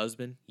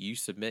 you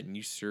submit and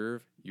you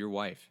serve your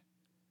wife.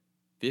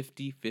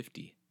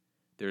 50-50.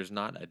 There's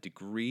not a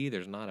degree,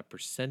 there's not a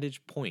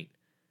percentage point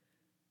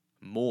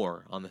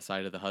more on the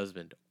side of the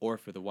husband or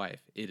for the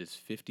wife. It is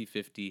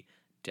 50-50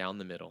 down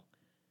the middle.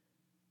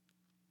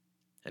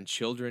 And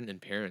children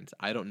and parents,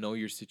 I don't know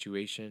your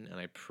situation, and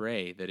I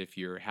pray that if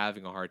you're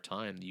having a hard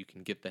time, that you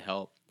can get the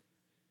help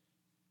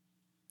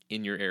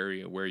in your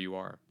area where you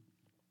are.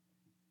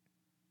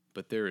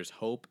 But there is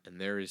hope and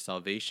there is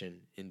salvation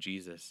in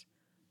Jesus.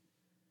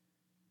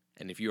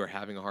 And if you are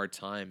having a hard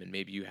time, and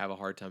maybe you have a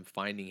hard time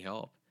finding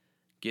help,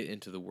 get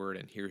into the Word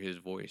and hear His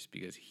voice,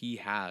 because He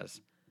has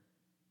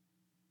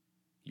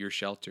your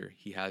shelter.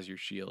 He has your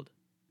shield.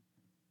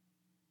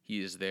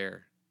 He is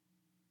there.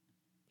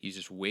 He's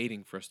just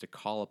waiting for us to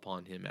call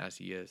upon Him as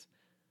He is.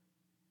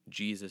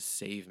 Jesus,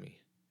 save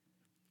me.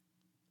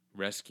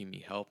 Rescue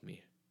me, help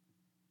me.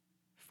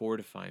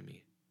 Fortify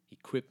me,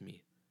 equip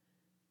me.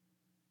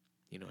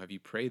 You know, have you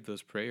prayed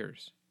those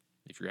prayers?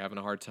 If you're having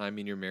a hard time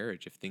in your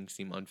marriage, if things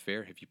seem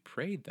unfair, have you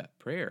prayed that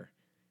prayer?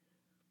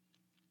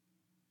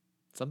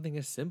 Something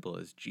as simple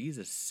as,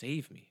 Jesus,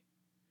 save me.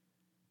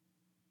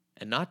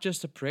 And not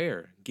just a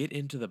prayer. Get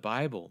into the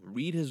Bible.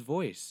 Read His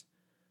voice.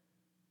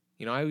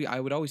 You know, I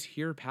would always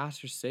hear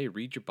pastors say,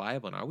 read your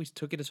Bible, and I always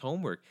took it as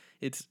homework.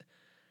 It's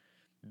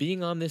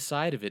being on this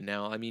side of it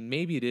now. I mean,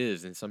 maybe it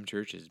is in some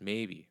churches,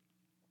 maybe.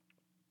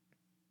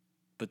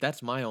 But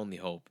that's my only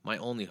hope. My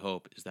only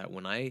hope is that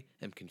when I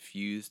am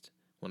confused,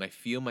 when I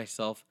feel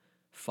myself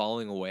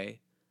falling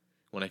away,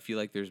 when I feel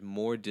like there's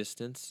more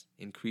distance,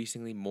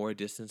 increasingly more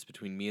distance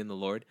between me and the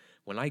Lord,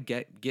 when I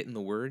get in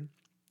the Word,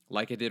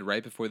 like I did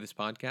right before this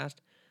podcast,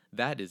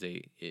 that is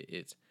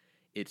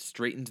it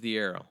straightens the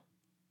arrow,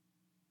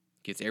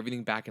 gets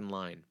everything back in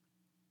line.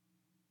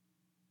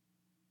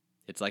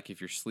 It's like if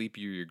you're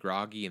sleepy or you're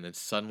groggy and then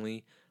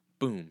suddenly,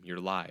 boom,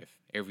 you're live.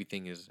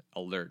 Everything is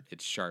alert.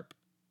 It's sharp.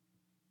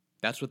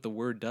 That's what the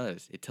Word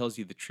does. It tells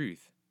you the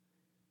truth.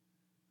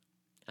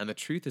 And the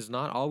truth is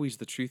not always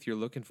the truth you're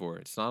looking for.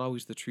 It's not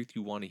always the truth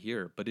you want to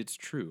hear, but it's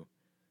true.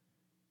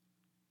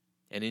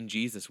 And in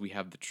Jesus, we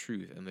have the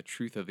truth. And the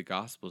truth of the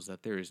gospel is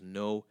that there is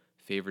no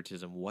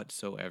favoritism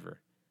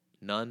whatsoever.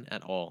 None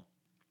at all.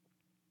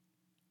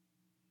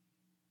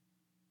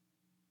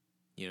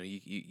 You know,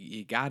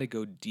 you got to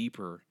go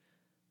deeper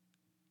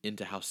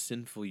into how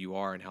sinful you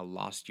are and how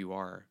lost you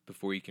are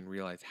before you can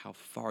realize how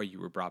far you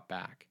were brought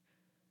back.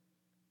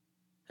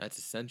 That's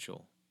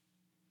essential.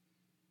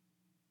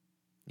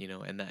 You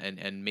know,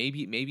 and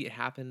maybe it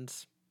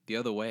happens the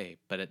other way,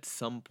 but at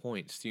some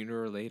point,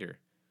 sooner or later,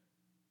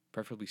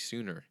 preferably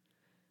sooner,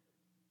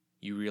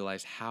 you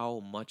realize how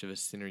much of a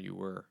sinner you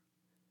were.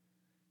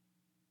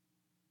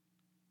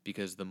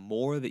 Because the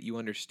more that you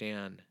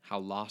understand how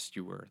lost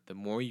you were, the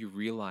more you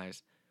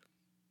realize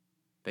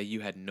that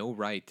you had no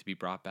right to be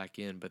brought back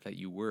in, but that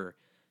you were,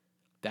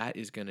 that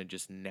is going to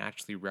just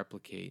naturally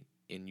replicate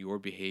in your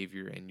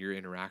behavior and your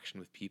interaction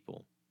with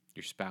people,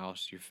 your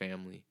spouse, your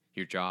family,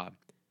 your job.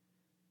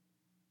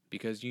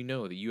 Because you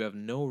know that you have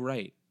no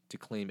right to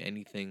claim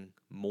anything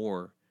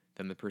more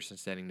than the person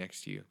standing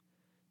next to you,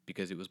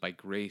 because it was by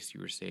grace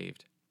you were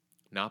saved,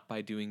 not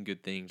by doing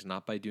good things,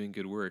 not by doing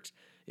good works.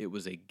 It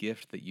was a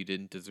gift that you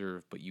didn't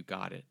deserve, but you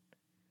got it.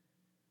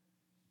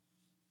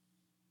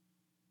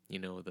 You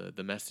know,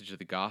 the message of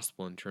the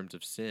gospel in terms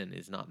of sin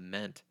is not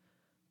meant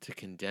to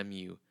condemn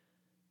you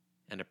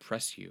and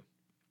oppress you.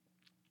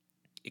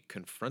 It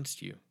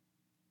confronts you.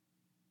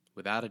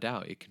 Without a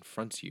doubt, it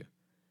confronts you.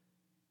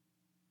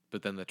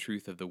 But then the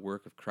truth of the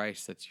work of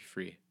Christ sets you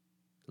free,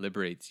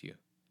 liberates you.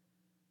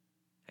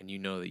 And you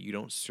know that you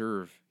don't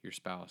serve your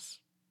spouse.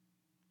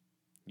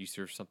 You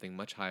serve something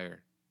much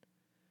higher.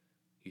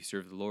 You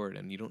serve the Lord,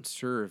 and you don't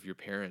serve your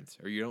parents,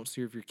 or you don't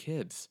serve your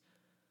kids.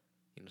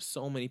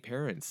 So many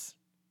parents.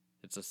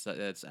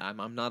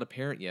 I'm not a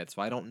parent yet,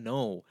 so I don't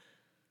know,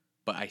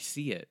 but I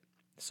see it.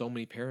 So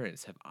many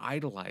parents have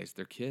idolized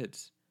their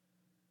kids,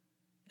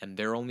 and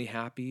they're only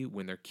happy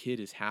when their kid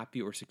is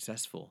happy or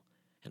successful.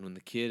 And when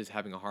the kid is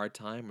having a hard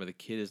time, or the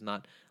kid is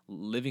not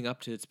living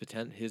up to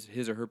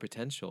his or her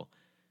potential,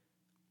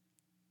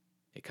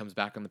 it comes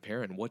back on the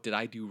parent. What did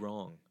I do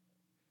wrong?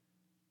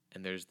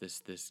 And there's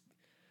this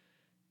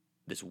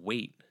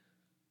weight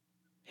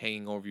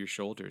hanging over your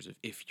shoulders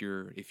if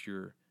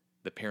you're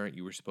the parent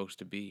you were supposed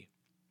to be.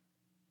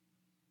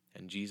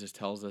 And Jesus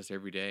tells us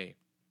every day,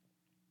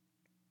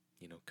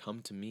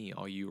 come to me,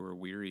 all you who are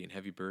weary and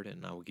heavy burden,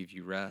 and I will give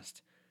you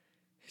rest.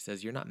 He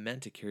says you're not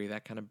meant to carry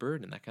that kind of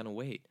burden, that kind of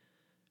weight.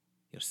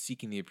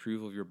 Seeking the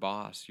approval of your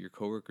boss, your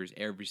coworkers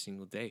every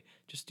single day.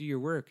 Just do your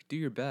work, do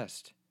your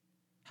best.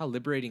 How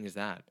liberating is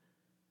that?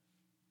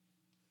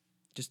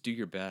 Just do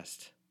your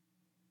best.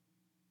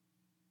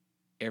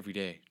 Every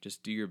day,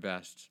 just do your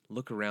best.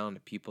 Look around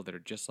at people that are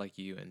just like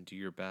you and do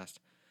your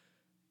best.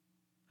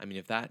 I mean,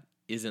 if that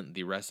isn't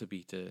the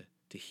recipe to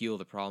heal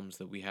the problems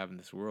that we have in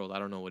this world, I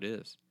don't know what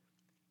is.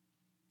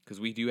 Because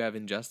we do have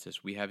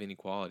injustice. We have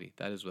inequality.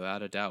 That is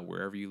without a doubt.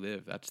 Wherever you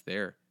live, that's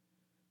there.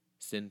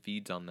 Sin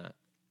feeds on that.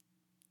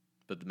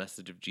 But the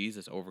message of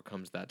Jesus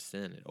overcomes that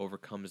sin. It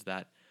overcomes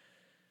that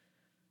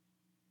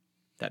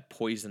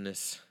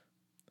poisonous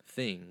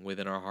thing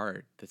within our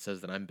heart that says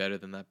that I'm better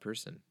than that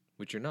person,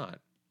 which you're not.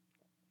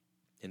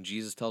 And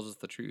Jesus tells us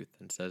the truth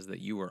and says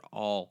that you are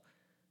all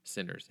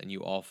sinners and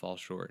you all fall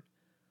short.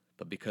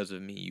 But because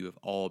of me, you have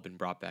all been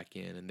brought back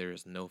in, and there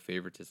is no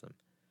favoritism.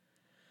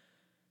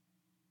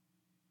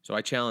 So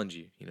I challenge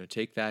you,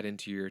 take that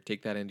into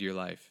your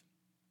life.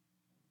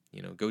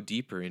 Go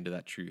deeper into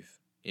that truth,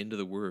 into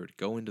the Word.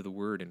 Go into the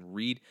Word and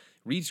read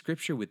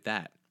Scripture with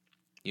that.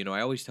 I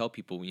always tell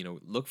people,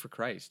 look for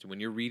Christ. When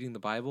you're reading the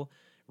Bible,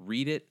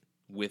 read it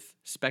with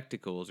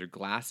spectacles or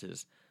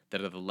glasses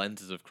that are the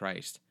lenses of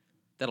Christ.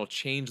 That'll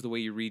change the way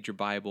you read your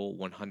Bible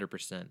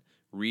 100%.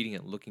 Reading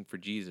it, looking for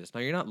Jesus.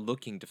 Now, you're not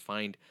looking to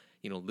find,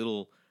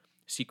 little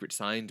secret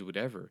signs or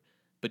whatever,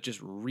 but just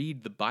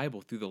read the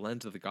Bible through the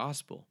lens of the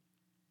gospel.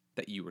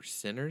 That you are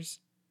sinners,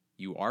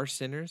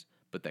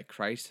 but that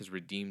Christ has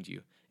redeemed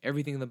you.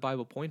 Everything in the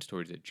Bible points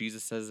towards it.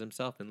 Jesus says it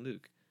himself in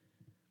Luke.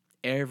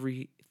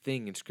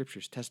 Everything in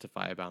Scriptures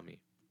testify about me.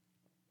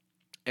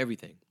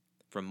 Everything.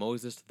 From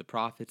Moses to the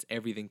prophets,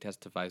 everything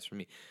testifies for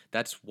me.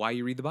 That's why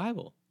you read the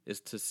Bible,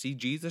 is to see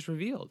Jesus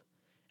revealed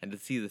and to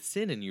see the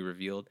sin in you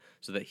revealed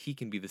so that he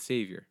can be the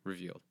Savior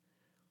revealed.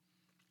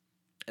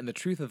 And the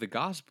truth of the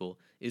gospel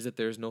is that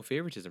there is no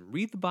favoritism.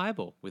 Read the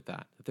Bible with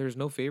that there is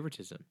no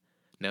favoritism.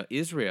 Now,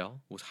 Israel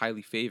was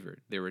highly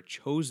favored. They were a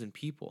chosen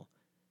people.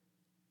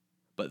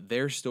 But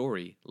their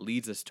story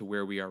leads us to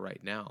where we are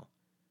right now.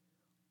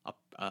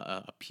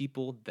 A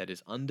people that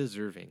is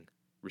undeserving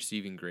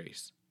receiving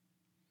grace.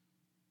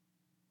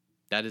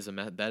 That is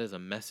a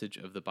message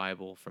of the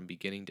Bible from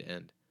beginning to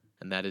end.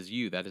 And that is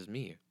you, that is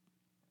me.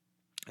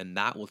 And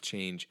that will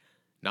change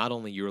not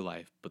only your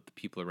life, but the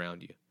people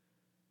around you.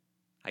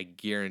 I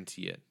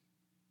guarantee it.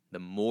 The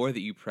more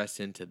that you press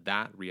into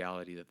that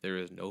reality that there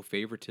is no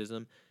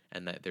favoritism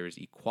and that there is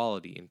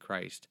equality in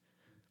Christ,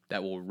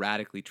 that will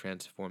radically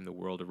transform the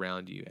world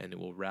around you, and it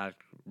will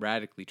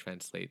radically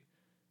translate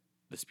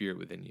the Spirit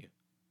within you.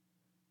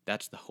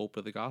 That's the hope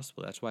of the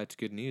gospel. That's why it's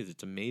good news.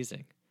 It's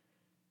amazing.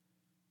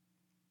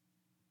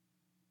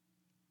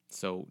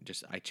 So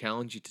I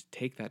challenge you to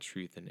take that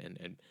truth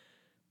and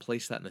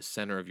place that in the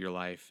center of your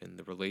life, in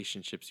the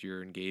relationships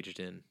you're engaged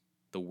in,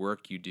 the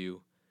work you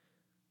do,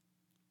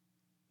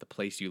 the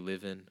place you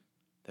live in,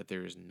 that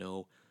there is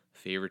no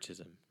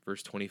favoritism.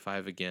 Verse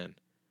 25 again.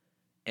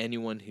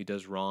 Anyone who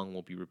does wrong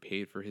will be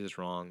repaid for his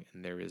wrong,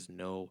 and there is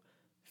no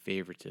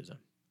favoritism.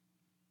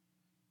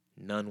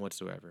 None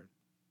whatsoever.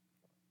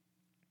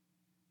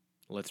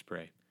 Let's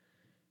pray.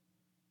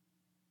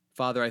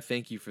 Father, I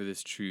thank you for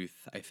this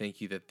truth. I thank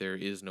you that there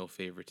is no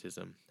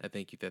favoritism. I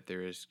thank you that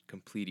there is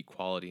complete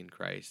equality in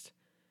Christ,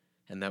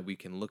 and that we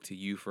can look to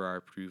you for our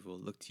approval,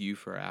 look to you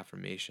for our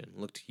affirmation,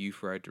 look to you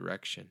for our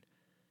direction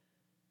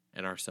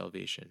and our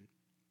salvation.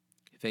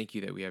 Thank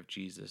you that we have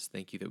Jesus.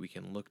 Thank you that we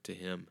can look to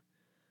him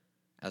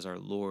as our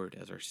Lord,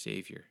 as our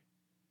Savior,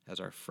 as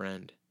our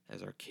friend,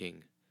 as our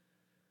King.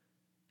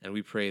 And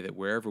we pray that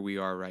wherever we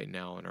are right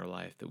now in our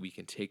life, that we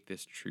can take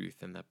this truth,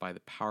 and that by the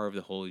power of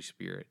the Holy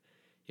Spirit,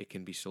 it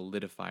can be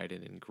solidified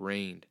and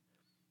ingrained,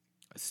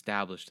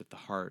 established at the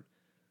heart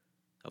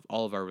of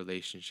all of our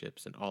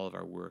relationships and all of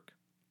our work,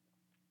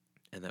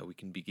 and that we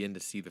can begin to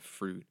see the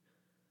fruit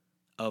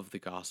of the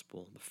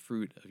gospel, the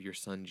fruit of your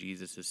Son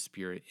Jesus'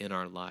 Spirit in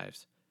our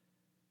lives,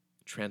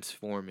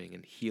 transforming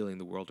and healing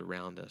the world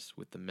around us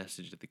with the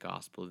message of the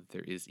gospel that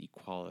there is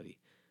equality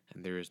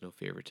and there is no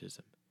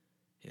favoritism.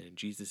 And in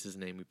Jesus'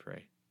 name we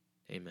pray.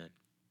 Amen.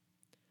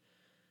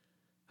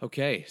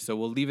 Okay, so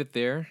we'll leave it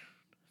there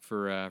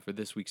for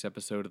this week's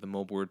episode of the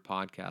Mobile Word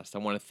Podcast. I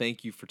want to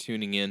thank you for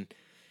tuning in,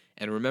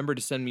 and remember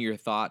to send me your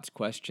thoughts,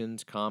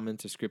 questions,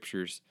 comments, or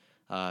scriptures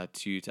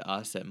to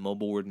us at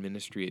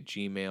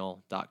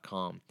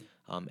mobilewordministry@gmail.com.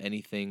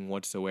 Anything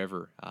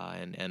whatsoever,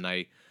 and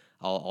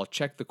I'll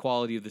check the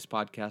quality of this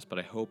podcast, but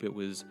I hope it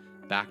was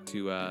back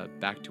to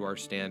our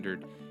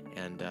standard,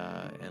 and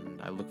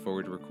I look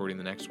forward to recording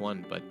the next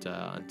one. But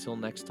until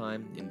next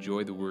time,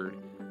 enjoy the word,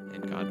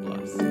 and God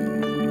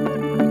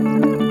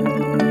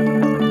bless.